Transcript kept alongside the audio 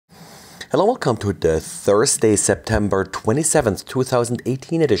Hello, welcome to the Thursday, September 27th,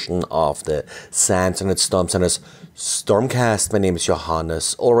 2018 edition of the SANS Internet Storm Center's Stormcast. My name is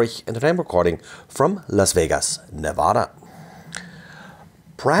Johannes Ulrich and today I'm recording from Las Vegas, Nevada.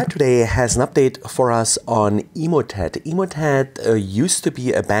 Brad today has an update for us on Emotet. Emotet used to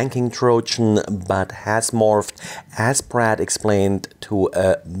be a banking Trojan but has morphed, as Brad explained, to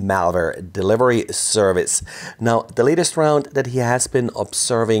a malware delivery service. Now, the latest round that he has been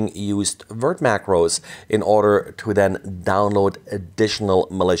observing used Word macros in order to then download additional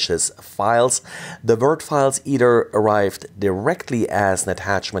malicious files. The Word files either arrived directly as an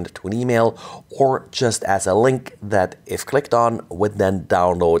attachment to an email or just as a link that, if clicked on, would then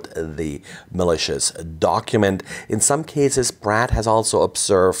download the malicious document. In some cases, Brad has also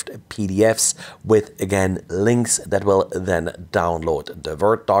observed PDFs with, again, links that will then download the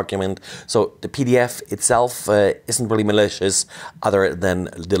Word document. So the PDF itself isn't really malicious other than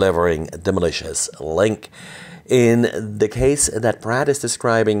delivering the malicious link. In the case that Brad is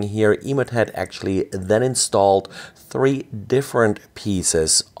describing here, Emotet actually then installed 3 different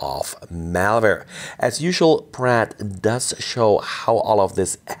pieces of malware. As usual, Brad does show how all of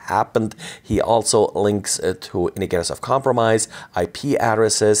this happened. He also links to indicators of compromise, IP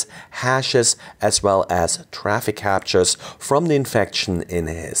addresses, hashes, as well as traffic captures from the infection in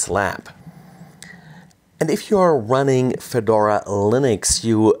his lab. And if you are running Fedora Linux,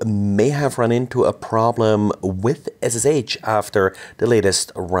 you may have run into a problem with SSH after the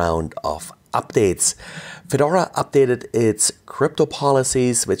latest round of updates. Fedora updated its crypto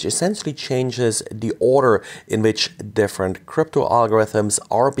policies, which essentially changes the order in which different crypto algorithms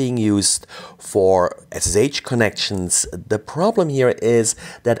are being used for SSH connections. The problem here is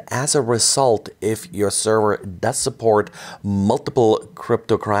that as a result, if your server does support multiple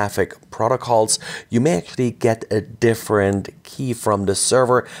cryptographic protocols, you may actually get a different key from the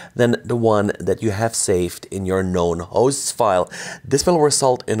server than the one that you have saved in your known hosts file. This will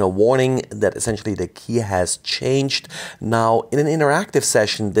result in a warning that essentially the key has changed. Now, in an interactive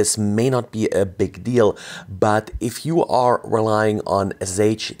session, this may not be a big deal, but if you are relying on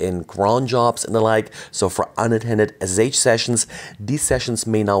SSH in cron jobs and the like, so for unattended SSH sessions, these sessions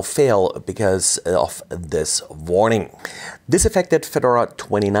may now fail because of this warning. This affected Fedora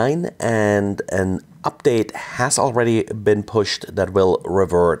 29, and an update has already been pushed that will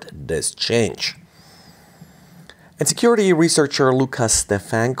revert this change. And security researcher Lucas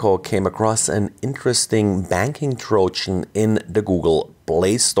Stefanko came across an interesting banking Trojan in the Google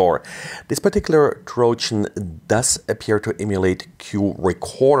Play Store. This particular Trojan does appear to emulate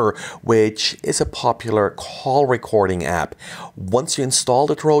QRecorder, which is a popular call recording app. Once you install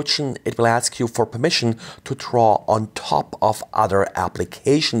the Trojan, it will ask you for permission to draw on top of other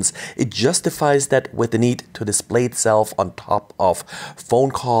applications. It justifies that with the need to display itself on top of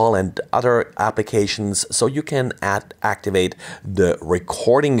phone call and other applications so you can activate the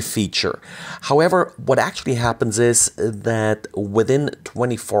recording feature. However, what actually happens is that within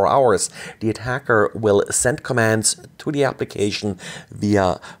 24 hours, the attacker will send commands to the application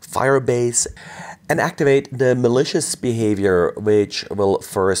via Firebase and activate the malicious behavior, which will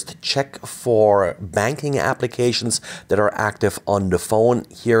first check for banking applications that are active on the phone.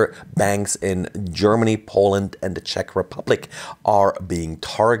 Here, banks in Germany, Poland, and the Czech Republic are being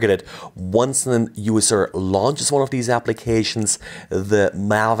targeted. Once a user launches one of these applications, the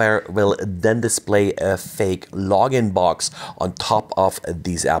malware will then display a fake login box on top of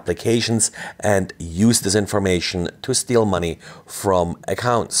these applications and use this information to steal money from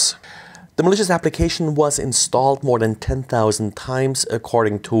accounts. The malicious application was installed more than 10,000 times.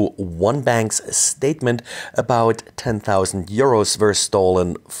 According to one bank's statement, about 10,000 euros were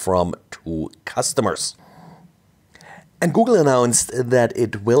stolen from 2 customers. And Google announced that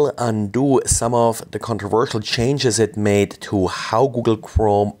it will undo some of the controversial changes it made to how Google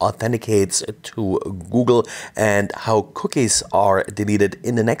Chrome authenticates to Google and how cookies are deleted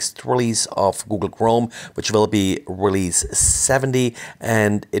in the next release of Google Chrome, which will be release 70,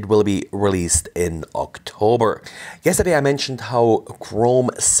 and it will be released in October. Yesterday I mentioned how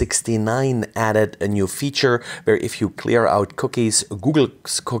Chrome 69 added a new feature where if you clear out cookies,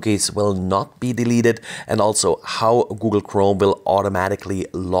 Google's cookies will not be deleted, and also how Google Chrome will automatically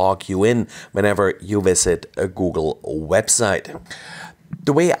log you in whenever you visit a Google website.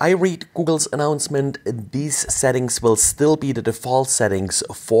 The way I read Google's announcement, these settings will still be the default settings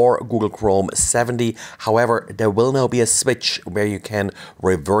for Google Chrome 70. However, there will now be a switch where you can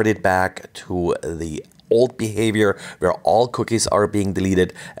revert it back to the old behavior where all cookies are being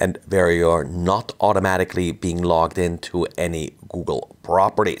deleted and where you're not automatically being logged into any Google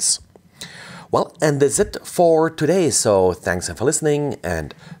properties. Well, and that's it for today. So thanks for listening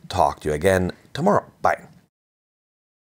and talk to you again tomorrow. Bye.